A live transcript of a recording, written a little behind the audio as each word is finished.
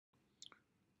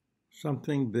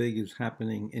Something big is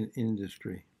happening in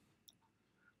industry,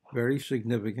 very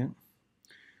significant,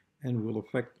 and will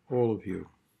affect all of you.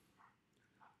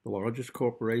 The largest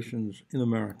corporations in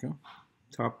America,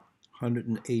 top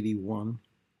 181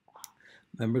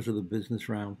 members of the Business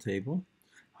Roundtable,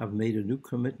 have made a new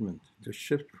commitment to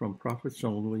shift from profits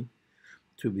only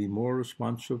to be more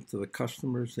responsive to the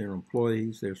customers, their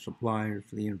employees, their suppliers,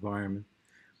 the environment,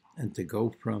 and to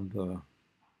go from the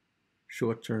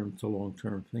short-term to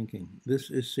long-term thinking. This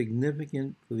is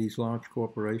significant for these large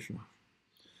corporations.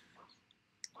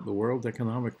 The World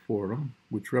Economic Forum,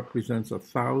 which represents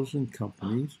 1,000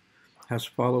 companies, has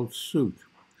followed suit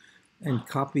and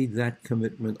copied that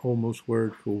commitment almost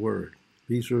word for word.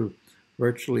 These are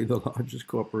virtually the largest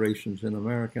corporations in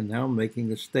America now making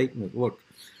a statement. Look,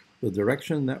 the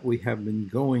direction that we have been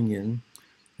going in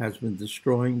has been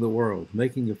destroying the world,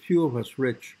 making a few of us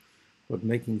rich, but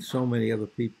making so many other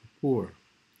people poor.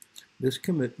 This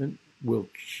commitment will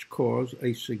cause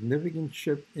a significant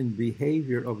shift in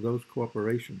behavior of those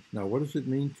corporations. Now, what does it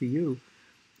mean to you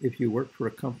if you work for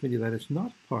a company that is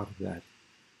not part of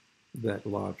that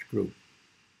large group?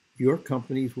 Your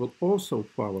companies will also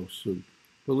follow suit.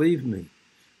 Believe me,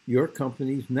 your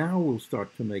companies now will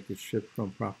start to make a shift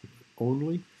from profit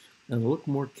only and look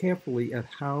more carefully at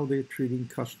how they're treating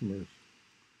customers,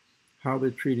 how they're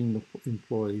treating the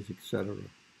employees, etc.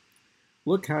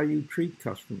 Look how you treat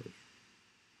customers.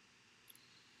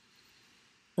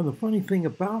 And the funny thing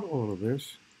about all of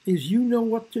this is you know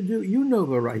what to do. You know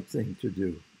the right thing to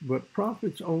do. But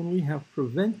profits only have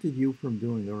prevented you from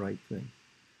doing the right thing.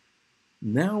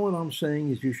 Now what I'm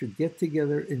saying is you should get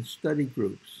together in study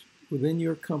groups within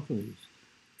your companies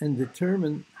and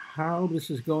determine how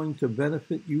this is going to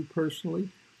benefit you personally,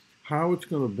 how it's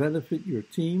going to benefit your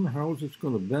team, how it's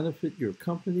going to benefit your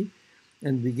company,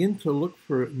 and begin to look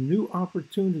for new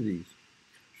opportunities.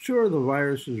 Sure, the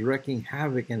virus is wreaking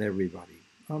havoc in everybody.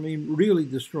 I mean, really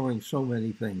destroying so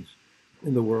many things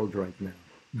in the world right now.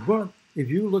 But if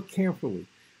you look carefully,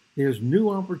 there's new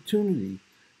opportunity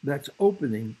that's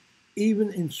opening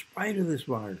even in spite of this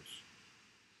virus.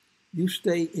 You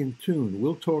stay in tune.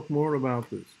 We'll talk more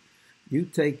about this. You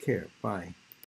take care. Bye.